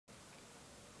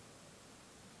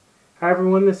Hi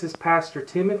everyone, this is Pastor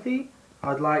Timothy.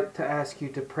 I'd like to ask you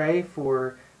to pray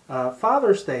for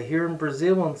Father's Day here in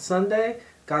Brazil on Sunday.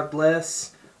 God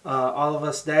bless all of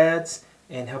us dads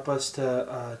and help us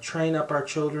to train up our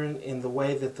children in the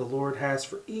way that the Lord has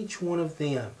for each one of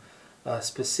them,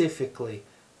 specifically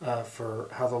for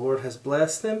how the Lord has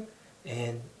blessed them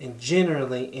and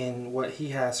generally in what He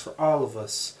has for all of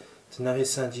us to know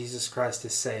His Son Jesus Christ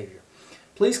as Savior.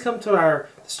 Please come to the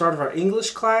start of our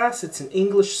English class. It's an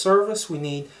English service. We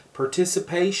need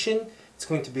participation. It's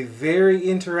going to be very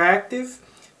interactive.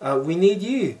 We need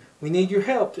you. We need your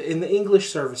help in the English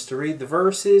service to read the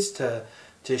verses,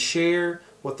 to share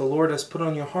what the Lord has put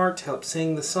on your heart, to help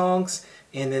sing the songs,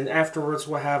 and then afterwards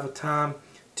we'll have a time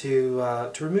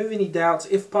to remove any doubts,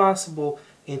 if possible,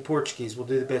 in Portuguese. We'll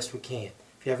do the best we can.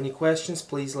 If you have any questions,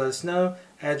 please let us know.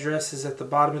 Address is at the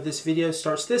bottom of this video.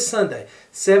 Starts this Sunday,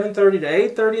 7:30 to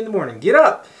 8:30 in the morning. Get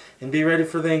up and be ready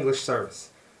for the English service.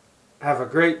 Have a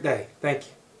great day. Thank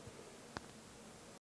you.